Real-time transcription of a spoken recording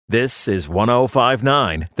This is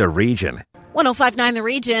 105.9 The Region. 105.9 The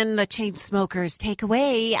Region, the Chainsmokers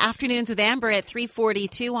Takeaway. Afternoons with Amber at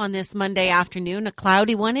 3:42 on this Monday afternoon. A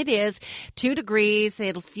cloudy one it is, 2 degrees.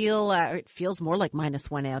 It feels more like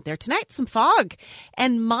 -1 out there. Tonight, some fog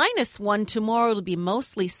and -1 tomorrow. It'll be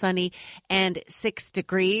mostly sunny and 6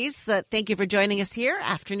 degrees. Thank you for joining us here.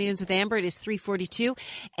 Afternoons with Amber. It is 3:42,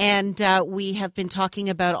 and we have been talking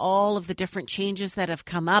about all of the different changes that have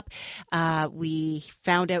come up. We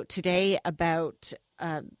found out today about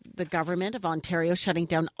the government of Ontario shutting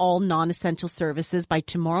down all non-essential services by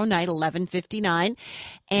tomorrow night, 11:59,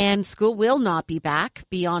 and school will not be back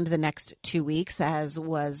beyond the next 2 weeks, as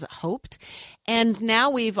was hoped. And now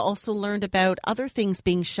we've also learned about other things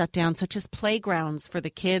being shut down, such as playgrounds for the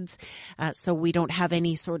kids, so we don't have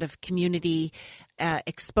any sort of community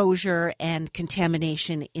exposure and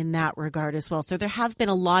contamination in that regard as well. So there have been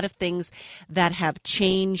a lot of things that have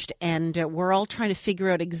changed, and we're all trying to figure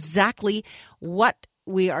out exactly what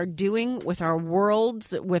we are doing with our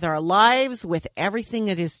worlds, with our lives, with everything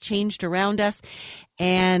that has changed around us.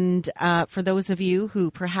 And for those of you who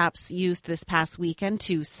perhaps used this past weekend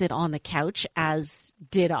to sit on the couch, as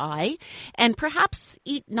did I, and perhaps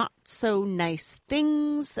eat not so nice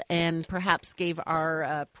things and perhaps gave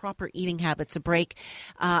our proper eating habits a break,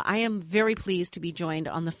 I am very pleased to be joined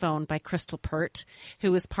on the phone by Crystal Pert,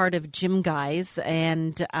 who is part of Gym Guys.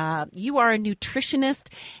 And you are a nutritionist,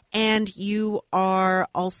 and you are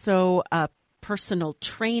also a personal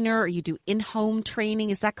trainer. You do in-home training.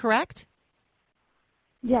 Is that correct?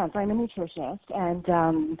 Yes, I'm a nutritionist,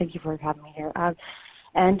 and thank you for having me here.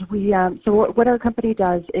 And we, so what our company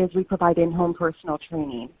does is we provide in-home personal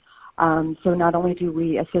training. So not only do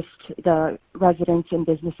we assist the residents and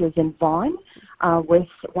businesses in Vaughan with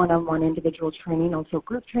one-on-one individual training, also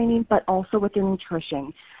group training, but also with their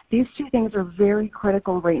nutrition. These two things are very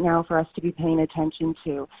critical right now for us to be paying attention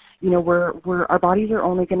to. You know, our bodies are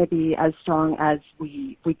only going to be as strong as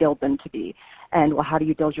we build them to be. And well, how do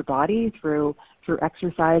you build your body? Through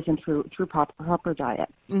exercise and through proper diet.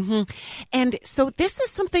 Mm-hmm. And so this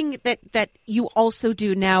is something that you also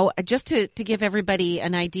do now. Just to give everybody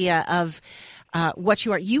an idea of what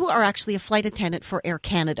you are. You are actually a flight attendant for Air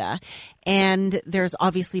Canada, and there's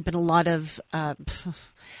obviously been a lot of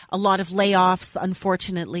layoffs,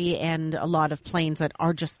 unfortunately, and a lot of planes that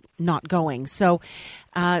are just not going. So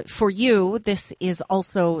for you, this is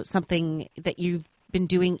also something that you've been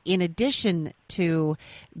doing in addition to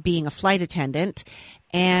being a flight attendant.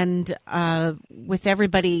 And with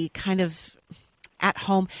everybody kind of at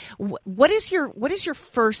home, what is your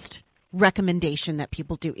first recommendation that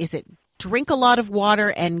people do? Is it drink a lot of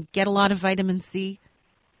water and get a lot of vitamin C?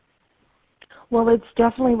 Well, it's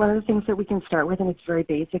definitely one of the things that we can start with, and it's very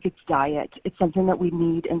basic. It's diet. It's something that we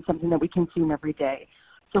need and something that we consume every day.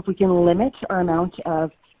 So if we can limit our amount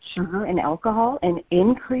of sugar and alcohol and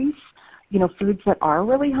increase foods that are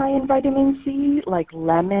really high in vitamin C, like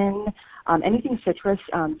lemon, anything citrus,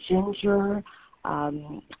 ginger,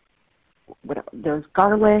 there's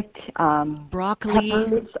garlic, broccoli.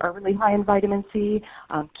 Peppers are really high in vitamin C,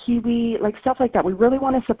 kiwi, like stuff like that. We really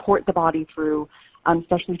want to support the body through,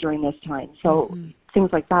 especially during this time. So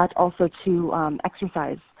things like that. Also to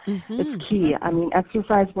exercise. It's key. I mean,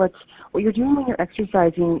 exercise, what you're doing when you're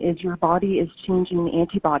exercising is your body is changing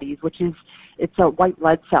antibodies, it's a white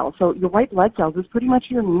blood cell. So your white blood cells is pretty much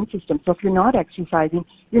your immune system. So if you're not exercising,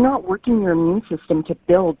 you're not working your immune system to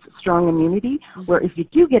build strong immunity, where if you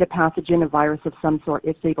do get a pathogen, a virus of some sort,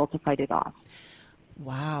 it's able to fight it off.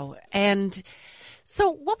 Wow. And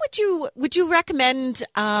so what would you recommend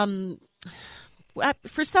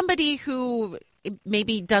for somebody who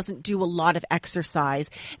maybe doesn't do a lot of exercise,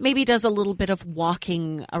 maybe does a little bit of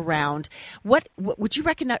walking around? What would you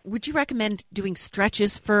recommend? Would you recommend doing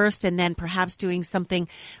stretches first and then perhaps doing something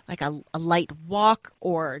like a light walk,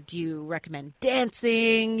 or do you recommend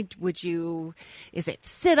dancing? Is it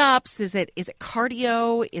sit-ups? Is it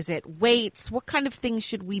cardio? Is it weights? What kind of things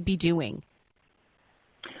should we be doing?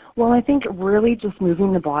 Well, I think really just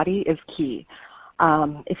moving the body is key.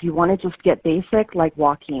 If you want to just get basic, like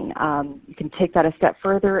walking, you can take that a step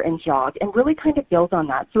further and jog and really kind of build on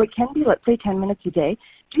that. So it can be, let's say, 10 minutes a day.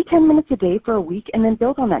 Do 10 minutes a day for a week and then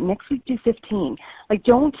build on that. Next week, do 15. Like,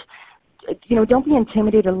 don't be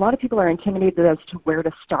intimidated. A lot of people are intimidated as to where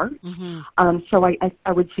to start. So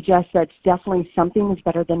I would suggest that definitely something is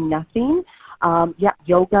better than nothing.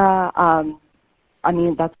 Yoga,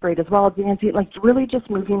 that's great as well. Dancing, like really just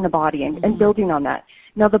moving the body and building on that.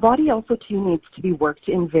 Now, the body also, too, needs to be worked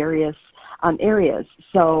in various areas.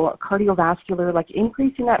 So cardiovascular, like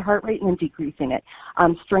increasing that heart rate and then decreasing it.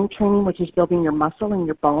 Strength training, which is building your muscle and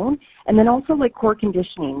your bone. And then also like core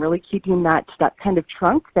conditioning, really keeping that kind of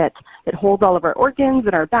trunk that holds all of our organs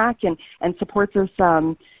and our back and supports us,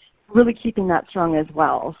 really keeping that strong as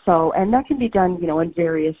well. So, and that can be done, in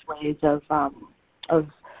various ways of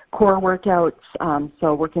core workouts,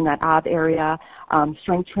 so working that ab area,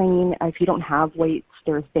 strength training. If you don't have weights,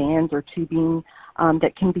 there's bands or tubing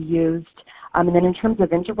that can be used. And then in terms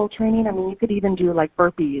of interval training, you could even do like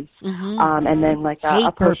burpees, and then like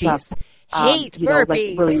a push-up. Hate burpees.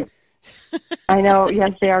 Like really, I know,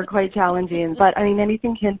 yes, they are quite challenging, but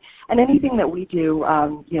anything that we do,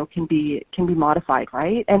 can be modified,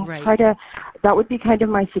 right? And that would be kind of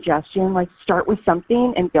my suggestion, like start with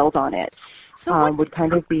something and build on it. So would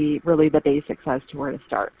kind of be really the basics as to where to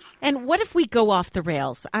start. And what if we go off the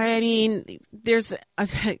rails? If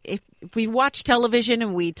we watch television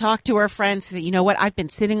and we talk to our friends, say, you know what, I've been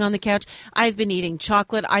sitting on the couch, I've been eating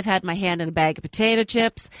chocolate, I've had my hand in a bag of potato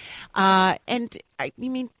chips,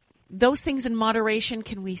 those things in moderation,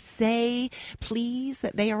 can we say, please,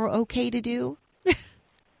 that they are okay to do?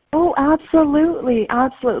 Oh, absolutely,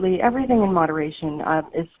 absolutely. Everything in moderation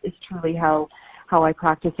is truly how I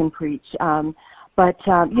practice and preach. But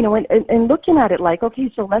looking at it like, okay,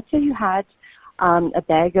 so let's say you had a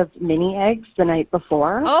bag of mini eggs the night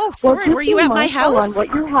before. Oh, sorry, were you at my house? On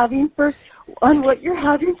what you're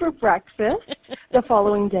having for breakfast the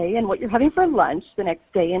following day and what you're having for lunch the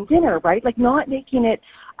next day and dinner, right? Like not making it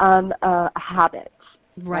a habit.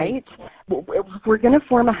 Right? If we're going to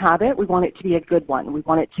form a habit, we want it to be a good one. We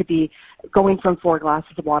want it to be going from 4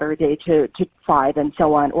 glasses of water a day to 5 and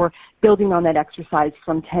so on, or building on that exercise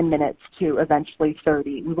from 10 minutes to eventually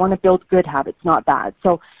 30. We want to build good habits, not bad.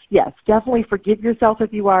 So, yes, definitely forgive yourself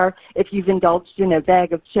if you've indulged in a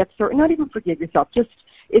bag of chips, or not even forgive yourself. Just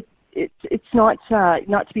it's not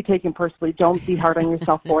to be taken personally. Don't be hard on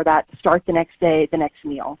yourself for that. Start the next day, the next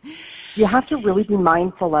meal. You have to really be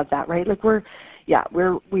mindful of that, right? Like we're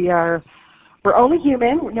only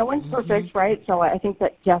human. No one's perfect, right? So I think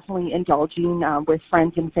that definitely indulging with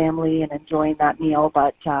friends and family and enjoying that meal,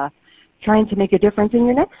 but trying to make a difference in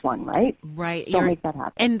your next one, right? Right. Don't make that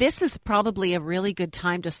happen. And this is probably a really good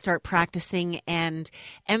time to start practicing and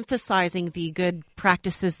emphasizing the good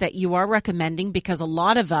practices that you are recommending, because a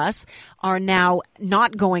lot of us are now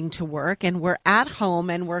not going to work and we're at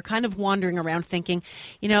home and we're kind of wandering around thinking,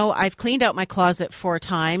 I've cleaned out my closet 4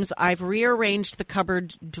 times. I've rearranged the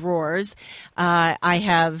cupboard drawers. I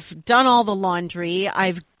have done all the laundry.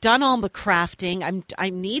 I've done all the crafting. I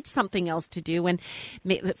need something else to do. And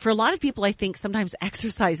for a lot of people, I think sometimes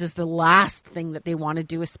exercise is the last thing that they want to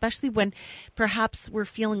do, especially when perhaps we're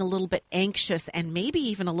feeling a little bit anxious and maybe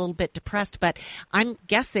even a little bit depressed. But I'm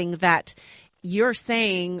guessing that you're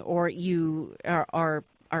saying, or you are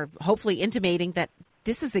hopefully intimating, that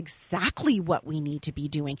this is exactly what we need to be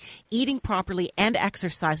doing, eating properly and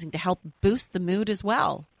exercising to help boost the mood as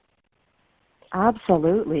well.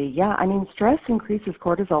 Absolutely, yeah. Stress increases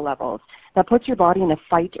cortisol levels. That puts your body in a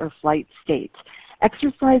fight or flight state.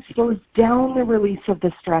 Exercise slows down the release of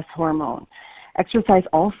the stress hormone. Exercise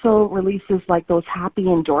also releases like those happy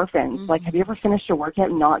endorphins. Like, have you ever finished a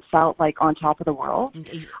workout and not felt like on top of the world?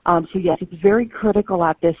 So yes, it's very critical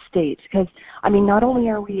at this stage, because not only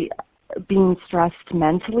are we being stressed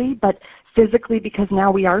mentally, but physically, because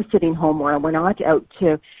now we are sitting home where we're not out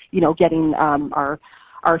to, getting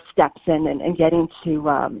our steps in and getting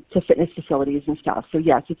to fitness facilities and stuff. So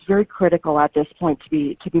yes, it's very critical at this point to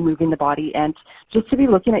be moving the body and just to be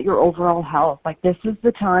looking at your overall health. Like, this is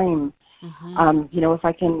the time.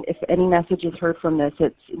 If any message is heard from this,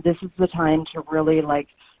 this is the time to really like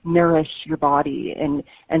nourish your body and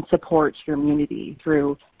support your immunity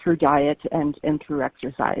through diet and through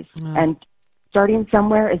exercise. And starting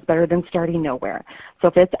somewhere is better than starting nowhere. So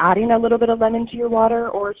if it's adding a little bit of lemon to your water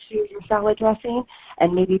or to your salad dressing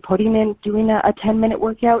and maybe doing a 10-minute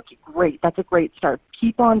workout, great. That's a great start.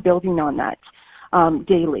 Keep on building on that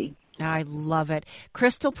daily. I love it.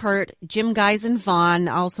 Crystal Pert, Jim Geisen-Vaughan,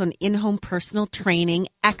 also an in-home personal training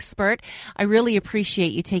expert. I really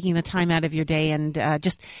appreciate you taking the time out of your day and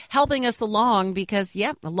just helping us along, because,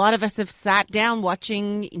 a lot of us have sat down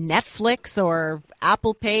watching Netflix or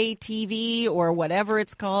Apple Pay TV or whatever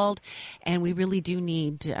it's called, and we really do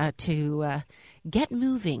need to get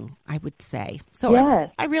moving, I would say. So yes,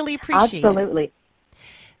 I really appreciate it. Absolutely.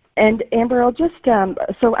 And Amber, I'll just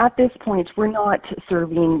so at this point, we're not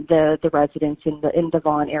serving the residents in the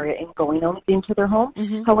Vaughan area and going into their home.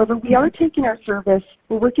 However, we are taking our service.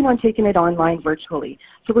 We're working on taking it online virtually,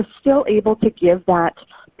 so we're still able to give that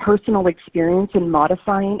personal experience in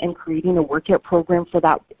modifying and creating a workout program for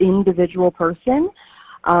that individual person,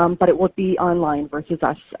 but it will be online versus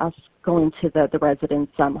us going to the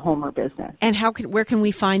resident's home or business. And where can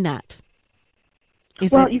we find that?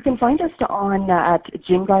 You can find us at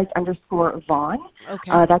gymguys_Vaughan.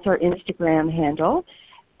 Okay. That's our Instagram handle.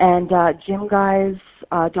 And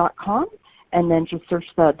gymguys.com, and then just search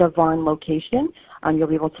the Vaughan location. You'll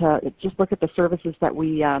be able to just look at the services that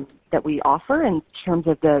we offer in terms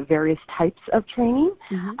of the various types of training.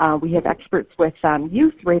 Mm-hmm. We have experts with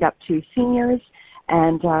youth right up to seniors,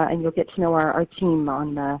 and you'll get to know our team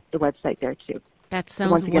on the website there too. That sounds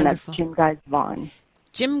Once again, wonderful. That's Gym Guys Vaughan.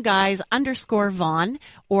 gymguys_Vaughan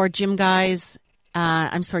or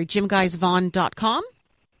gymguysvaughan.com?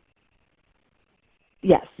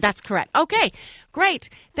 Yes. That's correct. Okay, great.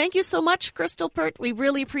 Thank you so much, Crystal Pert. We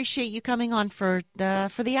really appreciate you coming on for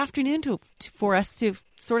the afternoon for us to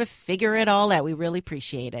sort of figure it all out. We really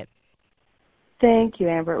appreciate it. Thank you,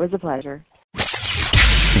 Amber. It was a pleasure.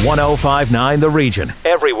 1059 The Region.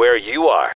 Everywhere you are.